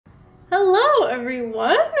Hello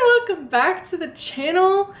everyone, welcome back to the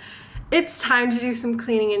channel. It's time to do some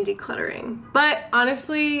cleaning and decluttering, but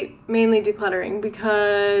honestly mainly decluttering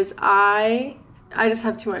because I just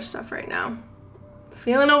have too much stuff right now.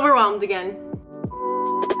 Feeling overwhelmed again.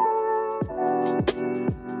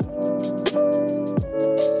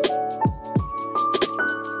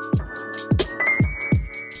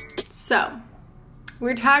 So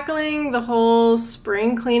we're tackling the whole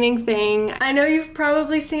spring cleaning thing. I know you've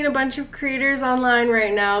probably seen a bunch of creators online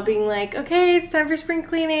right now being like, okay, it's time for spring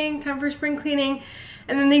cleaning,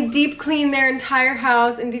 and then they deep clean their entire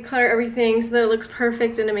house and declutter everything so that it looks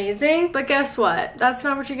perfect and amazing. But guess what? That's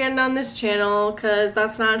not what you're getting on this channel, because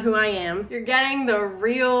that's not who I am. You're getting the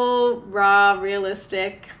real, raw,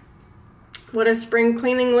 realistic, what does spring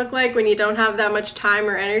cleaning look like when you don't have that much time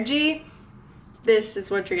or energy? This is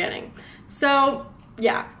what you're getting. So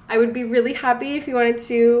yeah, I would be really happy if you wanted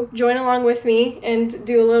to join along with me and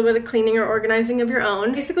do a little bit of cleaning or organizing of your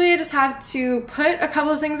own. Basically, I just have to put a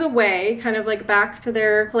couple of things away, kind of like back to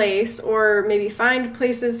their place, or maybe find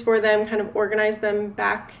places for them, kind of organize them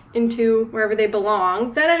back into wherever they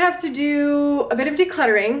belong. Then I have to do a bit of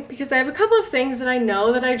decluttering because I have a couple of things that I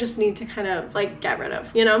know that I just need to kind of like get rid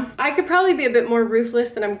of, you know? I could probably be a bit more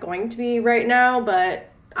ruthless than I'm going to be right now, but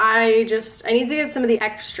I need to get some of the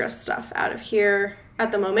extra stuff out of here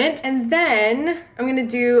at the moment. And then I'm gonna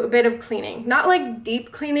do a bit of cleaning. Not like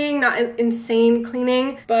deep cleaning, not insane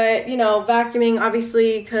cleaning, but you know, vacuuming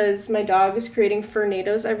obviously, because my dog is creating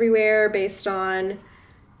tornadoes everywhere based on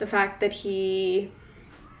the fact that he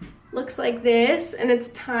looks like this, and it's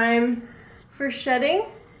time for shedding.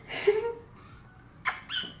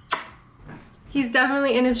 He's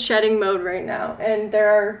definitely in his shedding mode right now, and there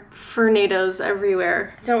are tornadoes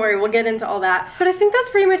everywhere. Don't worry, we'll get into all that. But I think that's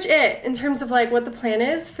pretty much it in terms of like what the plan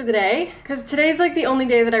is for the day, because today's like the only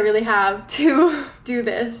day that I really have to do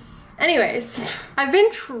this. Anyways, I've been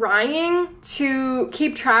trying to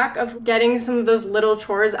keep track of getting some of those little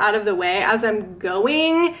chores out of the way as I'm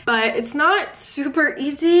going, but it's not super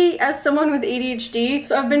easy as someone with ADHD.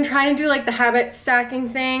 So I've been trying to do like the habit stacking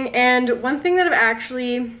thing, and one thing that I've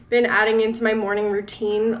actually been adding into my morning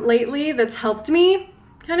routine lately that's helped me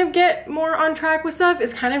kind of get more on track with stuff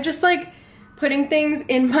is kind of just like putting things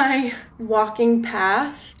in my walking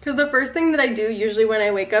path. Because the first thing that I do usually when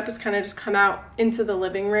I wake up is kind of just come out into the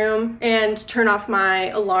living room and turn off my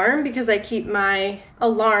alarm, because I keep my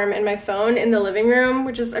alarm and my phone in the living room,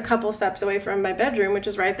 which is a couple steps away from my bedroom, which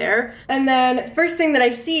is right there. And then first thing that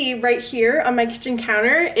I see right here on my kitchen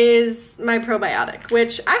counter is my probiotic,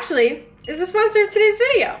 which actually is the sponsor of today's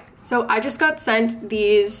video. So I just got sent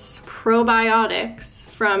these probiotics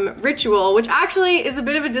from Ritual, which actually is a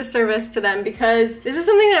bit of a disservice to them because this is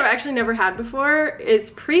something that I've actually never had before.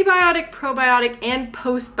 It's prebiotic, probiotic, and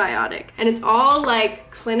postbiotic. And it's all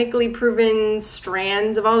like clinically proven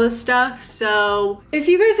strands of all this stuff. So if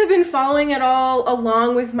you guys have been following at all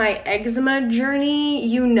along with my eczema journey,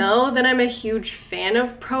 you know that I'm a huge fan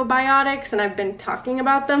of probiotics, and I've been talking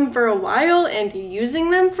about them for a while and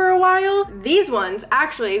using them for a while. These ones,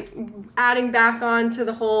 actually, adding back on to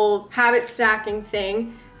the whole habit stacking thing,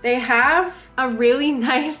 they have a really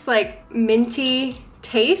nice like minty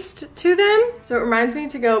taste to them. So it reminds me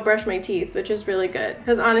to go brush my teeth, which is really good.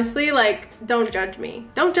 Because honestly, like, don't judge me.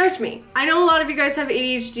 Don't judge me. I know a lot of you guys have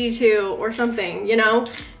ADHD too or something, you know?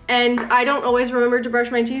 And I don't always remember to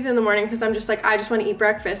brush my teeth in the morning because I'm just like, I just want to eat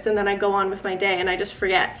breakfast, and then I go on with my day and I just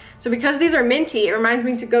forget. So because these are minty, it reminds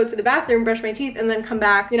me to go to the bathroom, brush my teeth, and then come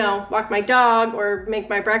back, you know, walk my dog or make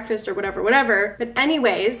my breakfast or whatever. But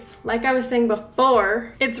anyways, like I was saying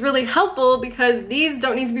before, it's really helpful because these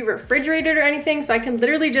don't need to be refrigerated or anything. So I can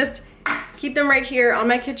literally just keep them right here on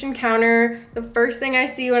my kitchen counter, the first thing I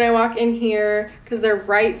see when I walk in here, because they're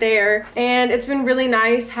right there. And it's been really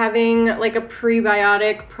nice having like a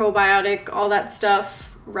prebiotic, probiotic, all that stuff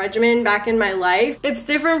regimen back in my life. It's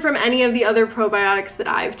different from any of the other probiotics that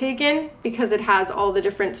I've taken because it has all the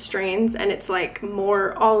different strains and it's like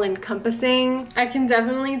more all-encompassing. I can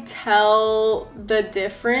definitely tell the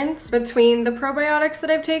difference between the probiotics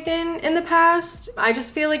that I've taken in the past. I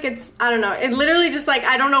just feel like it's, I don't know, it literally just like,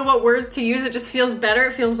 I don't know what words to use. It just feels better.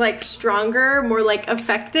 It feels like stronger, more like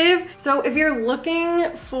effective. So if you're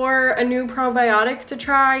looking for a new probiotic to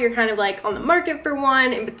try, you're kind of like on the market for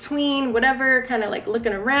one, in between, whatever, kind of like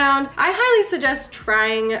looking around. I highly suggest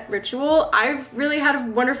trying Ritual. I've really had a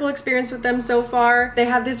wonderful experience with them so far. They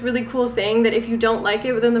have this really cool thing that if you don't like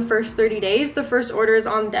it within the first 30 days, the first order is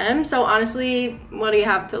on them. So honestly, what do you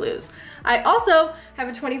have to lose? I also have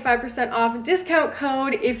a 25% off discount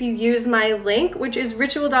code if you use my link, which is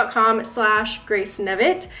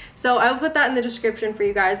ritual.com/GraceNevitt. So I will put that in the description for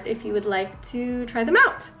you guys if you would like to try them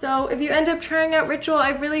out. So if you end up trying out Ritual,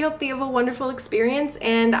 I really hope that you have a wonderful experience,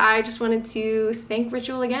 and I just wanted to thank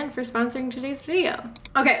Ritual again for sponsoring today's video.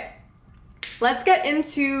 Okay, let's get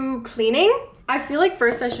into cleaning. I feel like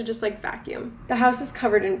first I should just like vacuum. The house is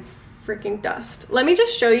covered in freaking dust. Let me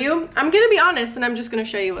just show you. I'm gonna be honest and I'm just gonna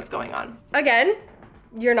show you what's going on. Again,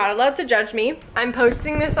 you're not allowed to judge me. I'm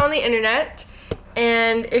posting this on the internet,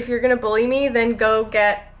 and if you're gonna bully me, then go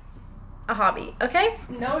get a hobby, okay?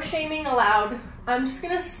 No shaming allowed. I'm just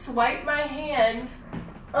gonna swipe my hand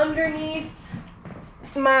underneath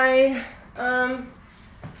my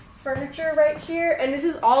furniture right here, and this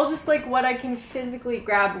is all just like what I can physically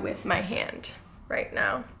grab with my hand right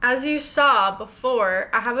now. As you saw before,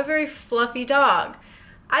 I have a very fluffy dog.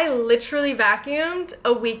 I literally vacuumed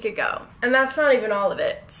a week ago, and that's not even all of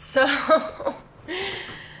it. So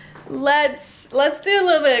let's do a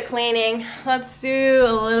little bit of cleaning. Let's do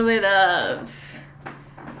a little bit of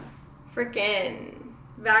freaking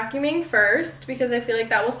vacuuming first, because I feel like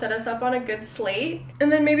that will set us up on a good slate,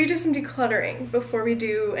 and then maybe do some decluttering before we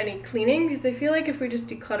do any cleaning, because I feel like if we just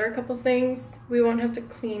declutter a couple things, we won't have to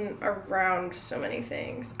clean around so many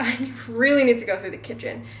things. I really need to go through the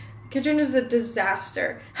kitchen. The kitchen is a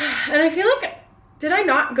disaster, and I feel like, did I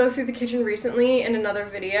not go through the kitchen recently in another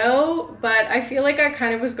video? But I feel like I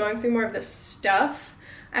kind of was going through more of this stuff.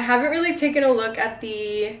 I haven't really taken a look at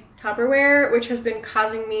the Tupperware, which has been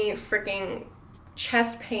causing me freaking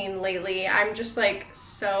chest pain lately. I'm just like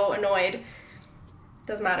so annoyed.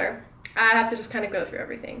 Doesn't matter. I have to just kind of go through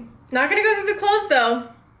everything. Not gonna go through the clothes though.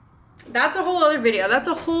 That's a whole other video. That's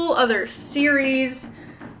a whole other series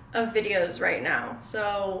of videos right now.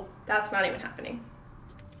 So that's not even happening.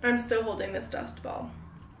 I'm still holding this dust ball.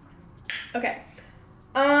 Okay.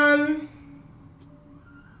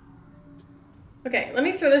 Okay, let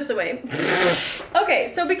me throw this away. Okay,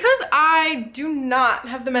 so because I do not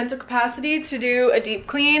have the mental capacity to do a deep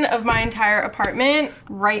clean of my entire apartment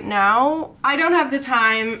right now, I don't have the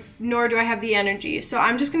time, nor do I have the energy. So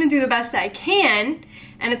I'm just gonna do the best I can,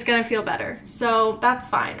 and it's gonna feel better. So that's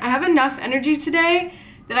fine. I have enough energy today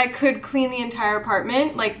that I could clean the entire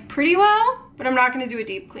apartment, like pretty well, but I'm not gonna do a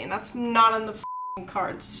deep clean. That's not on the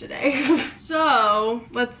cards today. So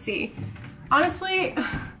let's see. Honestly,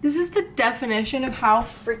 this is the definition of how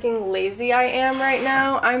freaking lazy I am right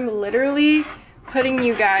now. I'm literally putting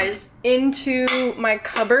you guys into my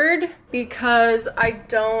cupboard because I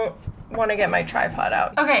don't want to get my tripod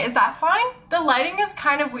out. Okay, is that fine? The lighting is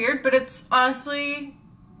kind of weird, but it's honestly,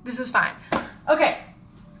 this is fine. Okay,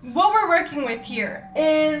 what we're working with here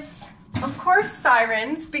is, of course,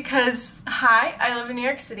 sirens, because hi, I live in New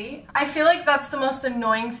York City. I feel like that's the most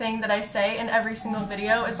annoying thing that I say in every single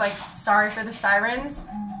video is like, sorry for the sirens,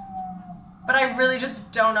 but I really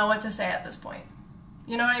just don't know what to say at this point.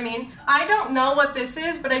 You know what I mean? I don't know what this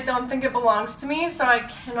is, but I don't think it belongs to me, so I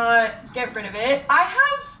cannot get rid of it. I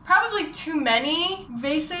have probably too many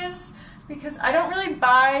vases because I don't really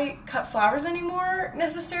buy cut flowers anymore,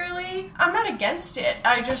 necessarily. I'm not against it.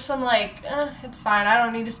 I'm like, it's fine. I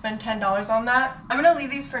don't need to spend $10 on that. I'm gonna leave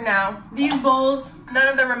these for now. These bowls, none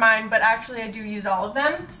of them are mine, but actually I do use all of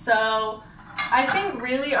them. So I think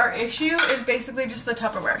really our issue is basically just the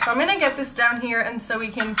Tupperware. So I'm gonna get this down here and so we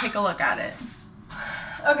can take a look at it.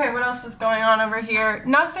 Okay, what else is going on over here?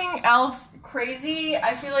 Nothing else crazy.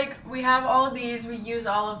 I feel like we have all of these, we use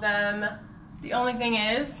all of them. The only thing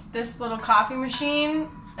is, this little coffee machine,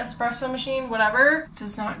 espresso machine, whatever,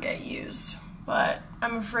 does not get used. But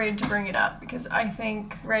I'm afraid to bring it up because I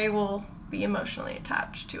think Ray will be emotionally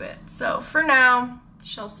attached to it. So for now,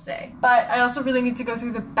 she'll stay. But I also really need to go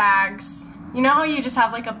through the bags. You know how you just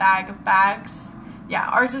have like a bag of bags? Yeah,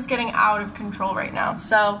 ours is getting out of control right now.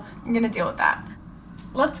 So I'm gonna deal with that.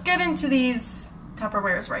 Let's get into these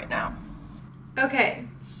Tupperwares right now. Okay,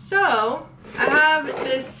 so I have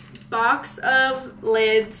this box of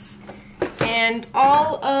lids and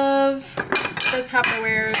all of the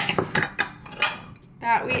Tupperwares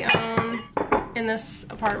that we own in this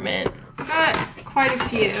apartment. Got quite a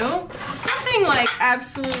few. Nothing like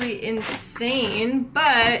absolutely insane,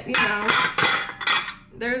 but you know,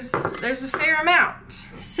 there's a fair amount.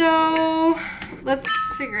 So let's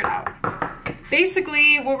figure it out.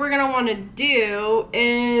 Basically, what we're gonna wanna do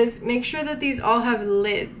is make sure that these all have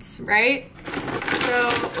lids, right? So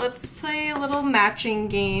let's play a little matching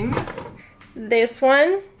game. this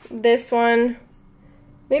one,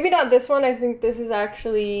 maybe not this one. I think this is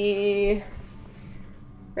actually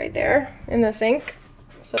right there in the sink.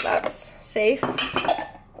 So that's safe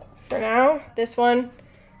for now. This one,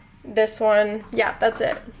 yeah, that's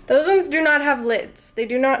it. Those ones do not have lids. They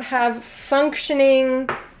do not have functioning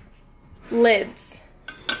lids.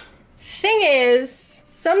 Thing is,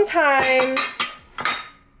 sometimes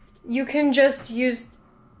you can just use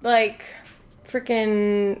like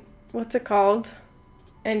freaking, what's it called?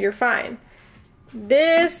 And you're fine.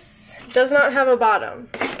 This does not have a bottom.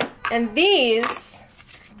 And these,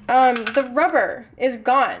 the rubber is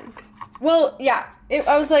gone. Well, yeah,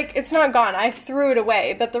 I was like, it's not gone. I threw it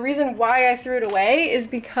away. But the reason why I threw it away is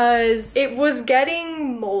because it was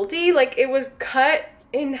getting moldy. Like, it was cut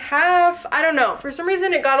in half. I don't know. For some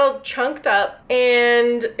reason, it got all chunked up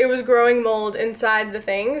and it was growing mold inside the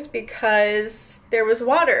things because there was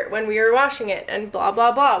water when we were washing it and blah,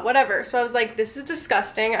 blah, blah, whatever. So I was like, this is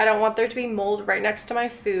disgusting. I don't want there to be mold right next to my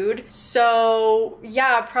food. So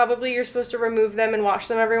yeah, probably you're supposed to remove them and wash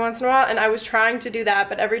them every once in a while. And I was trying to do that,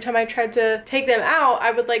 but every time I tried to take them out,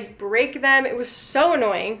 I would like break them. It was so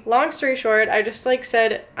annoying. Long story short, I just like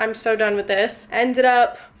said, I'm so done with this. Ended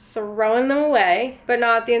up throwing them away, but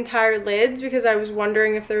not the entire lids because I was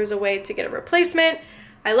wondering if there was a way to get a replacement.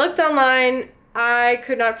 I looked online. I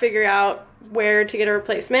could not figure out where to get a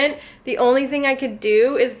replacement. The only thing I could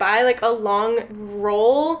do is buy like a long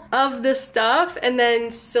roll of the stuff and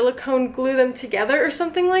then silicone glue them together or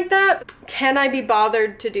something like that. Can I be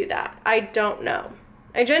bothered to do that? I don't know.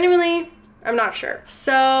 I'm not sure.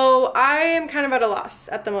 So I am kind of at a loss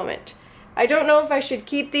at the moment. I don't know if I should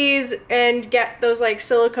keep these and get those like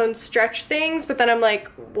silicone stretch things, but then I'm like,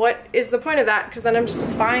 what is the point of that? Because then I'm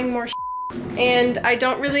just buying more shit. And I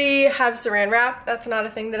don't really have saran wrap. That's not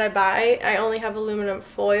a thing that I buy. I only have aluminum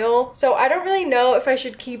foil. So I don't really know if I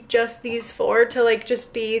should keep just these four to like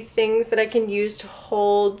just be things that I can use to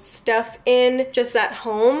hold stuff in just at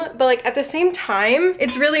home. But like at the same time,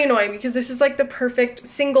 it's really annoying because this is like the perfect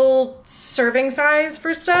single serving size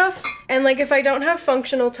for stuff. And like if I don't have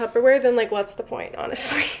functional Tupperware, then like what's the point,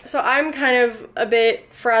 honestly? So I'm kind of a bit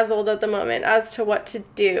frazzled at the moment as to what to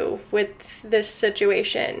do with this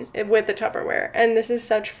situation with the Tupperware. And this is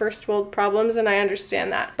such first world problems and I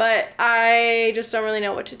understand that. But I just don't really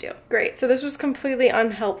know what to do. Great, so this was completely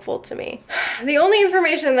unhelpful to me. The only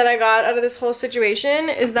information that I got out of this whole situation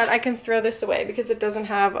is that I can throw this away because it doesn't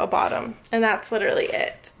have a bottom. And that's literally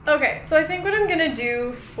it. Okay, so I think what I'm gonna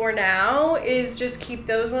do for now is just keep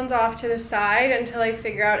those ones off to the side until I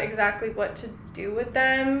figure out exactly what to do with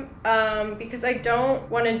them, because I don't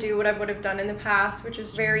want to do what I would have done in the past, which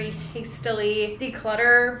is very hastily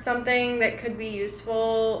declutter something that could be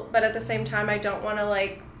useful, but at the same time I don't want to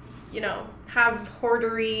like, you know, have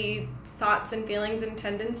hoardery thoughts and feelings and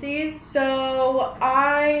tendencies. So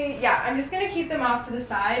I'm just gonna keep them off to the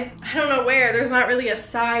side. I don't know where, there's not really a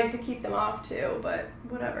side to keep them off to, but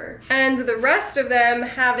whatever. And the rest of them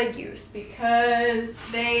have a use because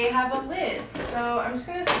they have a lid. So I'm just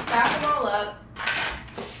gonna stack them all up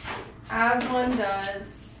as one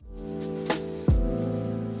does.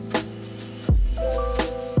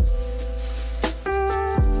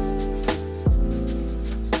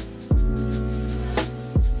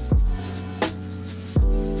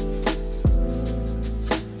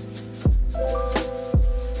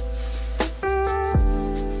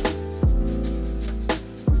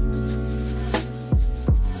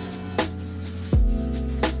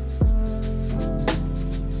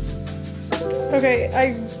 Okay,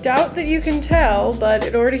 I doubt that you can tell, but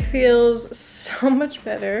it already feels so much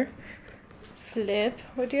better. Flip,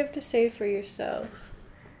 what do you have to say for yourself?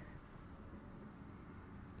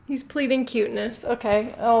 He's pleading cuteness.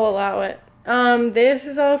 Okay, I'll allow it. This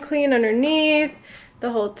is all clean underneath.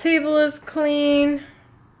 The whole table is clean.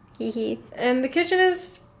 Hee hee. And the kitchen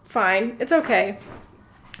is fine. It's okay.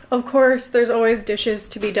 Of course, there's always dishes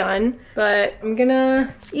to be done, but I'm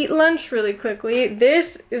gonna eat lunch really quickly.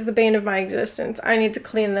 This is the bane of my existence. I need to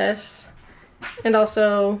clean this and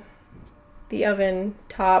also the oven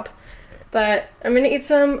top. But I'm gonna eat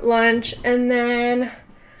some lunch and then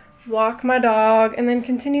walk my dog and then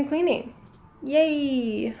continue cleaning.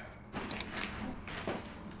 Yay!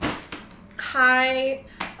 Hi.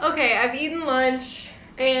 Okay, I've eaten lunch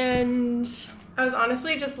and I was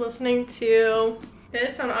honestly just listening to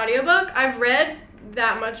this on audiobook. I've read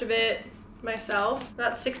that much of it myself,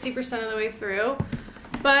 about 60% of the way through,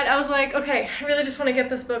 but I was like, okay, I really just want to get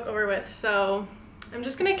this book over with, so I'm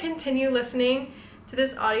just gonna continue listening to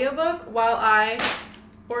this audiobook while I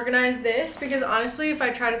organize this, because honestly if I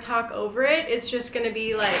try to talk over it, it's just gonna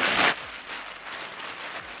be like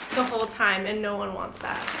the whole time and no one wants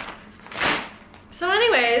that. So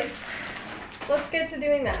anyways, let's get to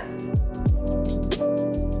doing that.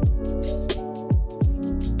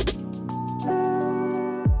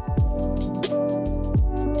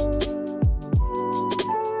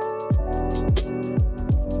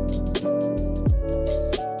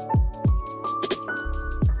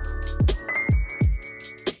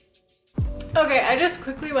 Okay, I just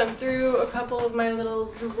quickly went through a couple of my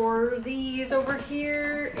little drawersies over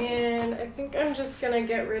here, and I think I'm just gonna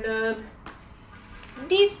get rid of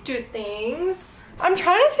these two things. I'm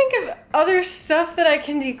trying to think of other stuff that I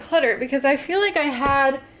can declutter because I feel like I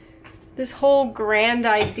had this whole grand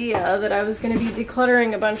idea that I was gonna be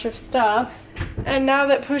decluttering a bunch of stuff, and now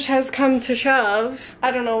that push has come to shove, I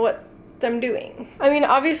don't know what I'm doing. I mean,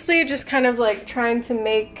 obviously just kind of like trying to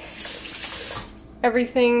make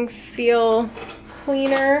everything feel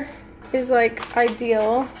cleaner is like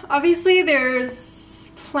ideal. Obviously there's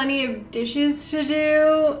plenty of dishes to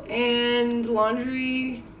do and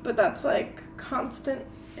laundry, but that's like constant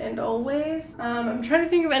and always. I'm trying to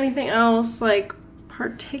think of anything else like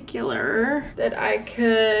particular that I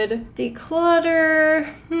could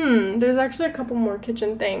declutter. There's actually a couple more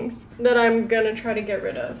kitchen things that I'm gonna try to get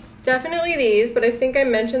rid of. Definitely these, but I think I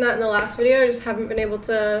mentioned that in the last video. I just haven't been able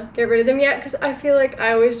to get rid of them yet because I feel like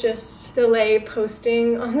I always just delay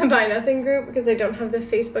posting on the Buy Nothing group because I don't have the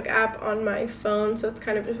Facebook app on my phone, so it's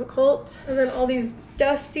kind of difficult. And then all these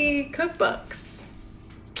dusty cookbooks.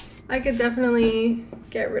 I could definitely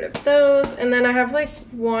get rid of those. And then I have like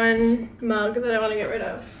one mug that I want to get rid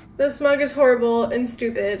of. This mug is horrible and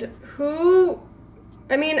stupid.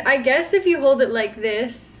 I mean, I guess if you hold it like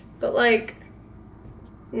this, but like,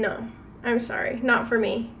 no, I'm sorry, not for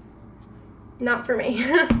me. Not for me.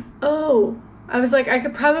 Oh, I was like, I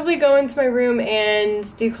could probably go into my room and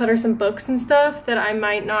declutter some books and stuff that I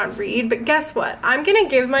might not read, but guess what? I'm gonna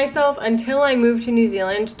give myself until I move to New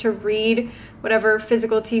Zealand to read whatever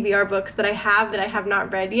physical TBR books that I have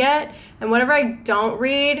not read yet, and whatever I don't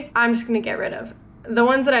read, I'm just gonna get rid of. The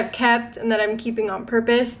ones that I've kept and that I'm keeping on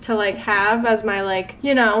purpose to like have as my like,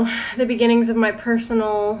 you know, the beginnings of my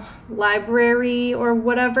personal library or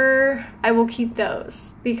whatever, I will keep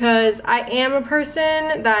those because I am a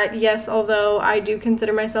person that, yes, although I do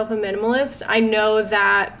consider myself a minimalist, I know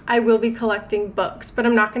that I will be collecting books, but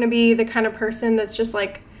I'm not going to be the kind of person that's just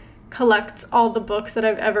like collects all the books that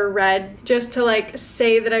I've ever read just to like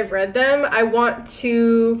say that I've read them. I want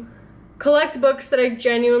to collect books that I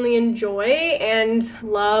genuinely enjoy and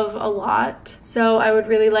love a lot. So I would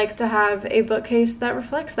really like to have a bookcase that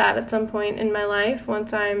reflects that at some point in my life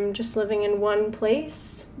once I'm just living in one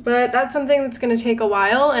place. But that's something that's going to take a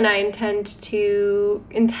while, and I intend to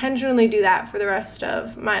intentionally do that for the rest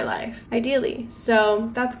of my life, ideally.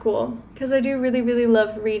 So that's cool because I do really, really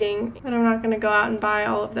love reading, and I'm not going to go out and buy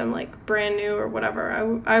all of them like brand new or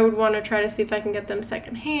whatever. I would want to try to see if I can get them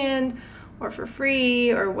secondhand or for free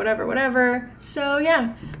or whatever. So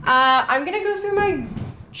yeah, I'm gonna go through my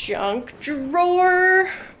junk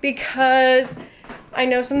drawer because I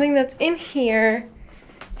know something that's in here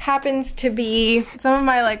happens to be some of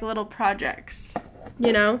my like little projects,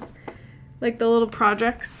 you know, like the little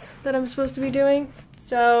projects that I'm supposed to be doing.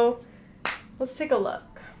 So let's take a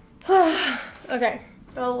look. Okay,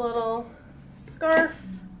 got a little scarf,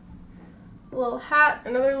 a little hat,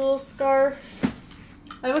 another little scarf.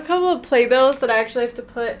 I have a couple of playbills that I actually have to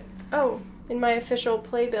put, in my official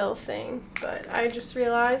playbill thing, but I just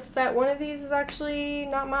realized that one of these is actually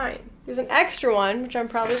not mine. There's an extra one, which I'm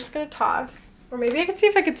probably just gonna toss, or maybe I could see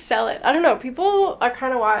if I could sell it. I don't know, people are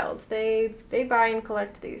kind of wild. They buy and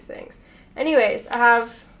collect these things. Anyways, I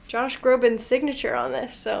have Josh Groban's signature on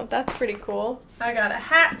this, so that's pretty cool. I got a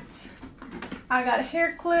hat, I got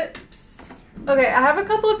hair clips. Okay, I have a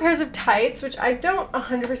couple of pairs of tights, which I don't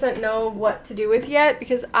 100% know what to do with yet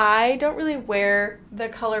because I don't really wear the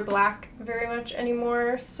color black very much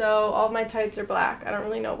anymore, so all of my tights are black. I don't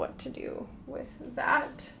really know what to do with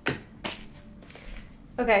that.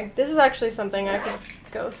 Okay, this is actually something I could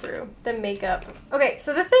go through, the makeup. Okay,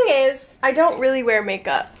 so the thing is, I don't really wear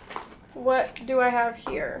makeup. What do I have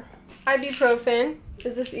here? Ibuprofen.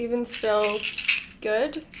 Is this even still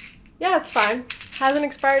good? Yeah, it's fine. Hasn't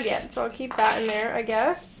expired yet, so I'll keep that in there, I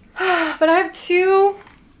guess. But I have two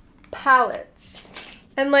palettes.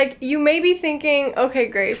 And like, you may be thinking, okay,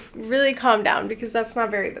 Grace, really calm down because that's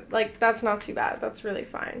not that's not too bad. That's really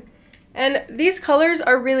fine. And these colors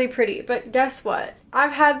are really pretty, but guess what?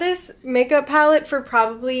 I've had this makeup palette for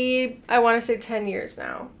probably, I want to say 10 years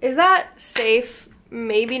now. Is that safe?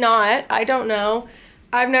 Maybe not. I don't know.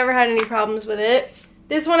 I've never had any problems with it.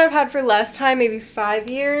 This one I've had for less time, maybe 5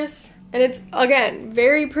 years. And it's, again,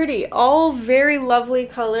 very pretty. All very lovely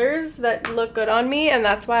colors that look good on me, and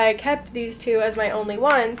that's why I kept these two as my only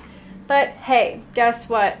ones. But hey, guess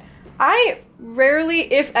what? I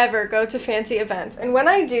rarely, if ever, go to fancy events. And when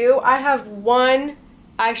I do, I have one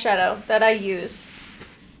eyeshadow that I use.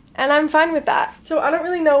 And I'm fine with that. So I don't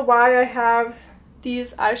really know why I have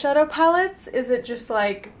these eyeshadow palettes. Is it just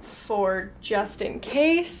like for just in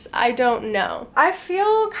case? I don't know. I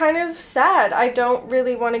feel kind of sad. I don't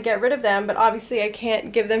really want to get rid of them, but obviously I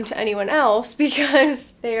can't give them to anyone else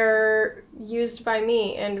because they're used by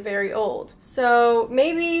me and very old. So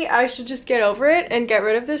maybe I should just get over it and get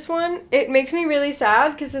rid of this one. It makes me really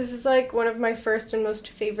sad because this is like one of my first and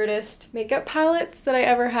most favoritist makeup palettes that I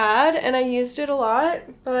ever had, and I used it a lot,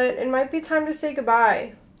 but it might be time to say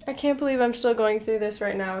goodbye. I can't believe I'm still going through this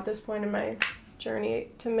right now at this point in my journey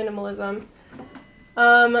to minimalism.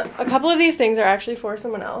 A couple of these things are actually for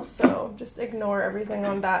someone else, so just ignore everything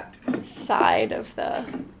on that side of the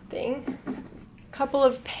thing. A couple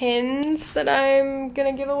of pins that I'm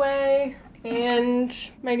gonna give away, and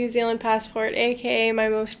my New Zealand passport, aka my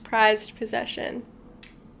most prized possession.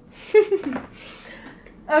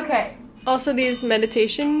 Okay, also these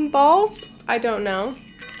meditation balls, I don't know.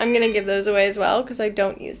 I'm gonna give those away as well because I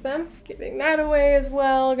don't use them. Giving that away as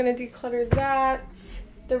well. Gonna declutter that.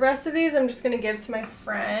 The rest of these I'm just gonna give to my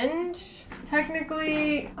friend.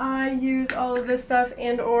 Technically, I use all of this stuff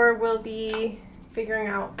and or will be figuring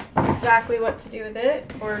out exactly what to do with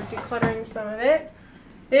it or decluttering some of it.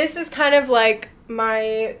 This is kind of like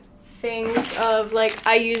my things of like,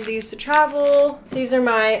 I use these to travel. These are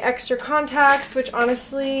my extra contacts, which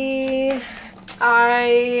honestly,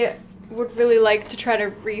 I would really like to try to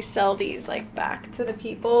resell these like back to the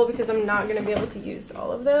people because I'm not going to be able to use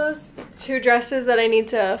all of those. 2 dresses that I need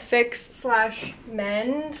to fix slash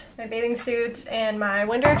mend, my bathing suits and my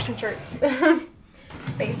One Direction shirts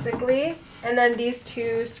basically. And then these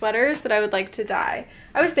 2 sweaters that I would like to dye.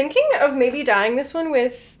 I was thinking of maybe dyeing this one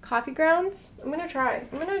with coffee grounds. I'm gonna try.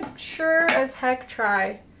 I'm gonna sure as heck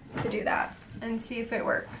try to do that and see if it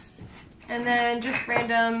works. And then just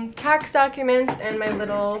random tax documents and my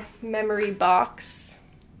little memory box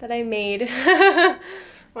that I made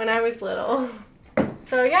when I was little.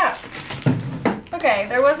 So yeah. Okay,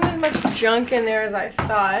 there wasn't as much junk in there as I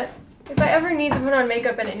thought. If I ever need to put on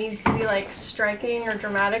makeup and it needs to be like striking or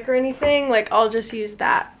dramatic or anything, like I'll just use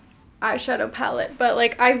that eyeshadow palette. But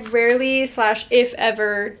like I rarely slash if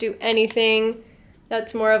ever do anything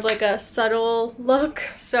that's more of like a subtle look.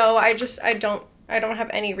 So I don't have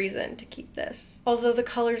any reason to keep this. Although the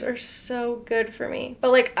colors are so good for me.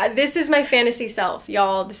 But like, this is my fantasy self,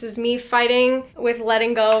 y'all. This is me fighting with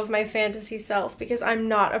letting go of my fantasy self because I'm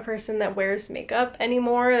not a person that wears makeup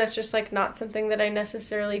anymore. That's just like not something that I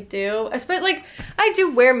necessarily do. But like, I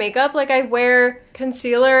do wear makeup. Like I wear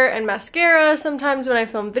concealer and mascara sometimes when I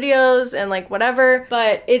film videos and like whatever.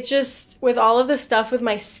 But it's just with all of the stuff with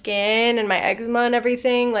my skin and my eczema and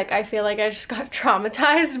everything, like I feel like I just got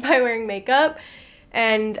traumatized by wearing makeup.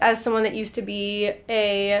 And as someone that used to be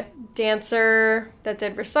a dancer that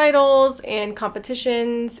did recitals and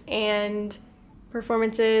competitions and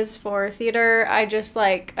performances for theater, I just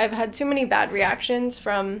like, I've had too many bad reactions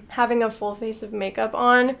from having a full face of makeup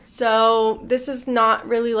on. So this is not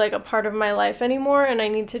really like a part of my life anymore and I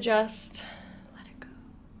need to just let it go.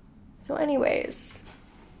 So anyways,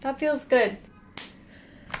 that feels good.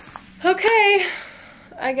 Okay.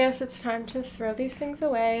 I guess it's time to throw these things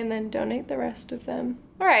away and then donate the rest of them.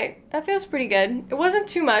 All right, that feels pretty good. It wasn't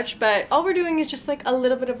too much, but all we're doing is just like a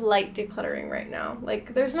little bit of light decluttering right now.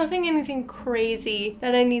 Like there's anything crazy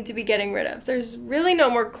that I need to be getting rid of. There's really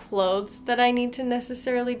no more clothes that I need to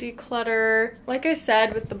necessarily declutter. Like I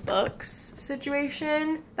said with the books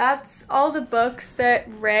situation, that's all the books that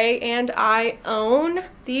Ray and I own.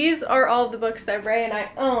 These are all the books that Ray and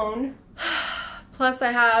I own. Plus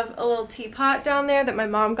I have a little teapot down there that my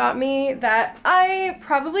mom got me that I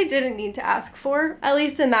probably didn't need to ask for, at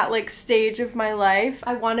least in that like stage of my life.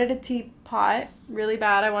 I wanted a teapot really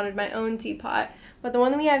bad. I wanted my own teapot. But the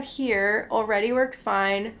one that we have here already works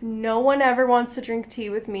fine. No one ever wants to drink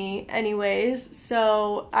tea with me anyways,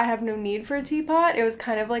 so I have no need for a teapot. It was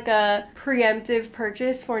kind of like a preemptive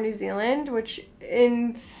purchase for New Zealand, which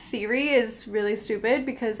in theory is really stupid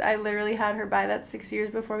because I literally had her buy that 6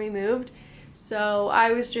 years before we moved. So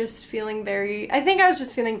I was just feeling I think I was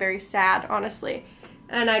just feeling very sad, honestly.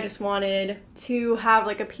 And I just wanted to have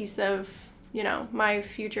like a piece of, you know, my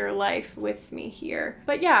future life with me here.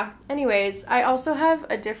 But yeah, anyways, I also have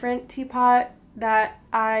a different teapot that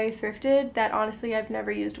I thrifted that honestly I've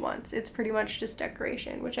never used once. It's pretty much just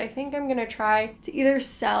decoration, which I think I'm gonna try to either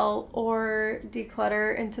sell or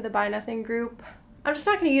declutter into the Buy Nothing group I'm just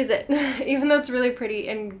not gonna use it. Even though it's really pretty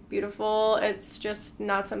and beautiful, it's just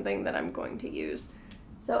not something that I'm going to use.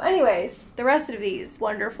 So anyways, the rest of these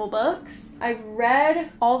wonderful books, I've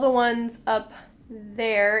read all the ones up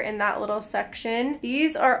there in that little section.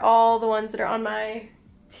 These are all the ones that are on my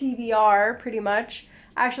TBR pretty much.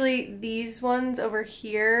 Actually, these ones over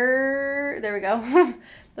here, there we go.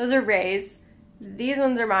 Those are Ray's. These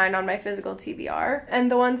ones are mine on my physical TBR. And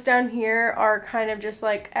the ones down here are kind of just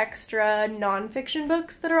like extra nonfiction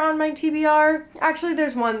books that are on my TBR. Actually,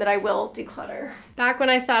 there's one that I will declutter. Back when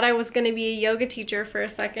I thought I was gonna be a yoga teacher for a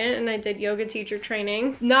second and I did yoga teacher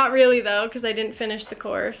training. Not really though, because I didn't finish the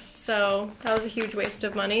course. So that was a huge waste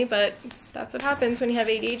of money, but that's what happens when you have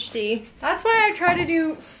ADHD. That's why I try to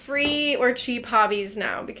do free or cheap hobbies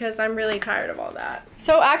now, because I'm really tired of all that.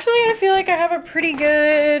 So actually, I feel like I have a pretty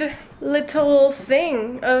good little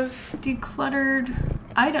thing of decluttered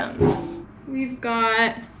items. We've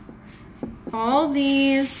got all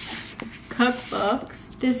these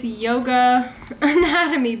cookbooks, this yoga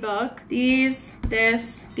anatomy book, these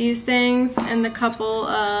things, and the couple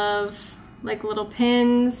of like little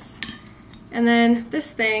pins, and then this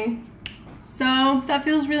thing. So that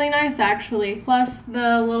feels really nice actually. Plus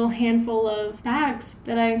the little handful of bags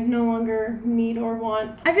that I no longer need or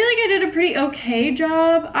want. I feel like I did a pretty okay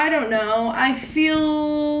job. I don't know. I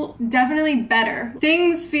feel definitely better.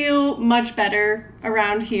 Things feel much better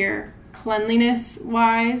around here, cleanliness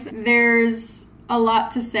wise. There's a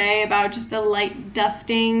lot to say about just a light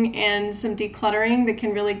dusting and some decluttering that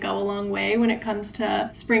can really go a long way when it comes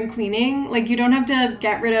to spring cleaning. Like, you don't have to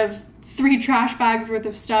get rid of 3 trash bags worth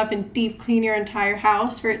of stuff and deep clean your entire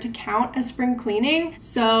house for it to count as spring cleaning.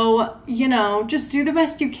 So, you know, just do the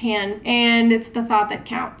best you can, and it's the thought that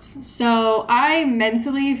counts. So I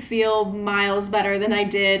mentally feel miles better than I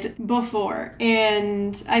did before,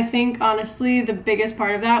 and I think honestly the biggest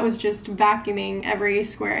part of that was just vacuuming every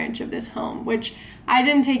square inch of this home, which I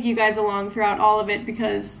didn't take you guys along throughout all of it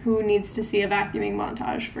because who needs to see a vacuuming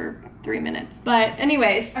montage for 3 minutes? But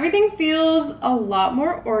anyways, everything feels a lot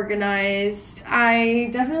more organized. I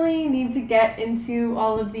definitely need to get into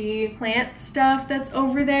all of the plant stuff that's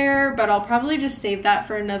over there, but I'll probably just save that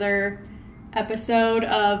for another episode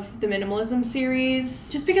of the minimalism series,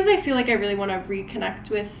 just because I feel like I really want to reconnect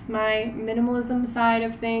with my minimalism side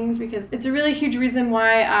of things, because it's a really huge reason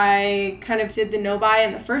why I kind of did the no buy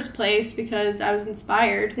in the first place, because I was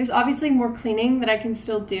inspired. There's obviously more cleaning that I can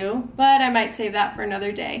still do, but I might save that for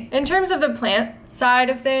another day. In terms of the plant side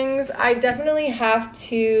of things, I definitely have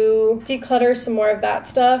to declutter some more of that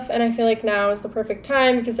stuff, and I feel like now is the perfect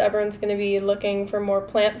time because everyone's going to be looking for more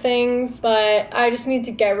plant things, but I just need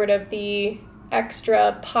to get rid of the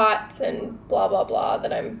extra pots and blah blah blah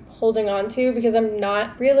that I'm holding on to, because I'm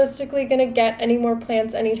not realistically gonna get any more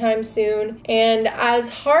plants anytime soon. And as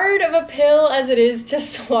hard of a pill as it is to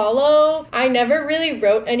swallow, I never really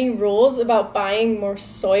wrote any rules about buying more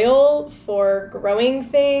soil for growing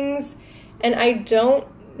things, and I don't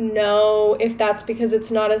know if that's because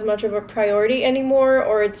it's not as much of a priority anymore,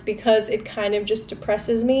 or it's because it kind of just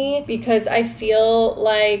depresses me, because I feel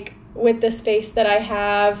like with the space that I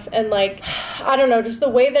have, and like, I don't know, just the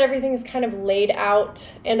way that everything is kind of laid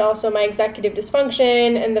out, and also my executive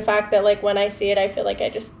dysfunction, and the fact that like when I see it, I feel like I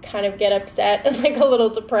just kind of get upset and like a little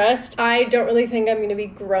depressed. I don't really think I'm going to be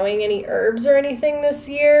growing any herbs or anything this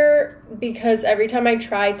year, because every time I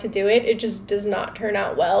try to do it, it just does not turn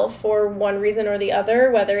out well for one reason or the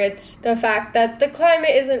other, whether it's the fact that the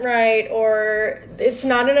climate isn't right, or it's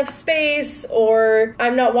not enough space, or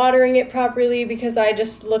I'm not watering it properly because I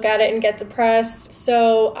just look at it and get depressed.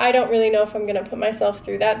 So I don't really know if I'm gonna put myself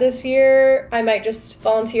through that this year. I might just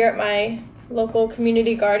volunteer at my local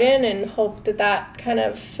community garden and hope that that kind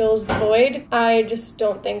of fills the void. I just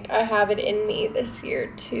don't think I have it in me this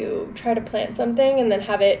year to try to plant something and then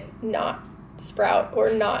have it not sprout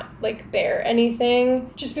or not like bear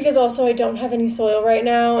anything, just because also I don't have any soil right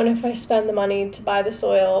now, and if I spend the money to buy the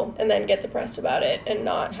soil and then get depressed about it and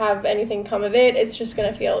not have anything come of it, it's just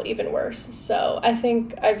gonna feel even worse. So I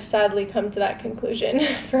think I've sadly come to that conclusion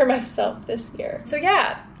for myself this year. So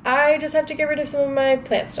yeah, I just have to get rid of some of my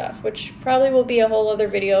plant stuff, which probably will be a whole other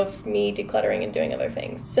video of me decluttering and doing other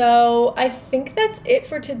things. So I think that's it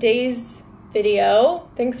for today's video.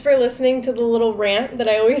 Thanks for listening to the little rant that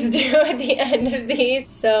I always do at the end of these.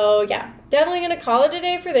 So yeah, definitely gonna call it a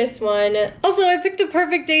day for this one. Also, I picked a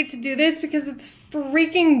perfect date to do this because it's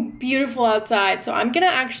freaking beautiful outside. So I'm gonna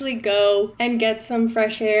actually go and get some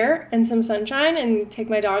fresh air and some sunshine and take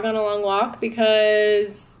my dog on a long walk,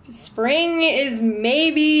 because spring is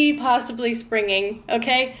maybe possibly springing,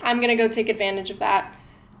 okay? I'm gonna go take advantage of that.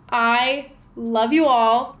 I Love you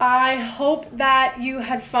all. I hope that you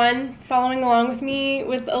had fun following along with me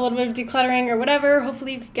with a little bit of decluttering or whatever.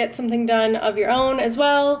 Hopefully you could get something done of your own as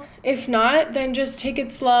well. If not, then just take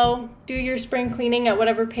it slow. Do your spring cleaning at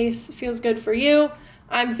whatever pace feels good for you.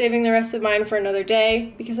 I'm saving the rest of mine for another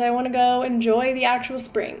day because I want to go enjoy the actual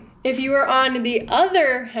spring. If you are on the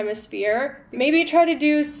other hemisphere, maybe try to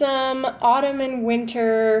do some autumn and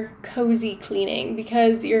winter cozy cleaning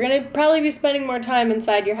because you're going to probably be spending more time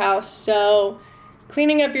inside your house. So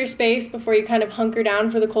cleaning up your space before you kind of hunker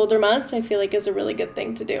down for the colder months, I feel like is a really good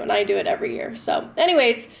thing to do. And I do it every year. So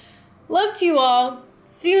anyways, love to you all.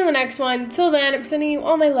 See you in the next one. Till then, I'm sending you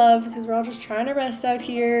all my love because we're all just trying our best out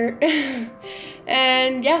here.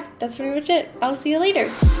 And yeah, that's pretty much it. I'll see you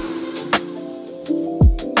later.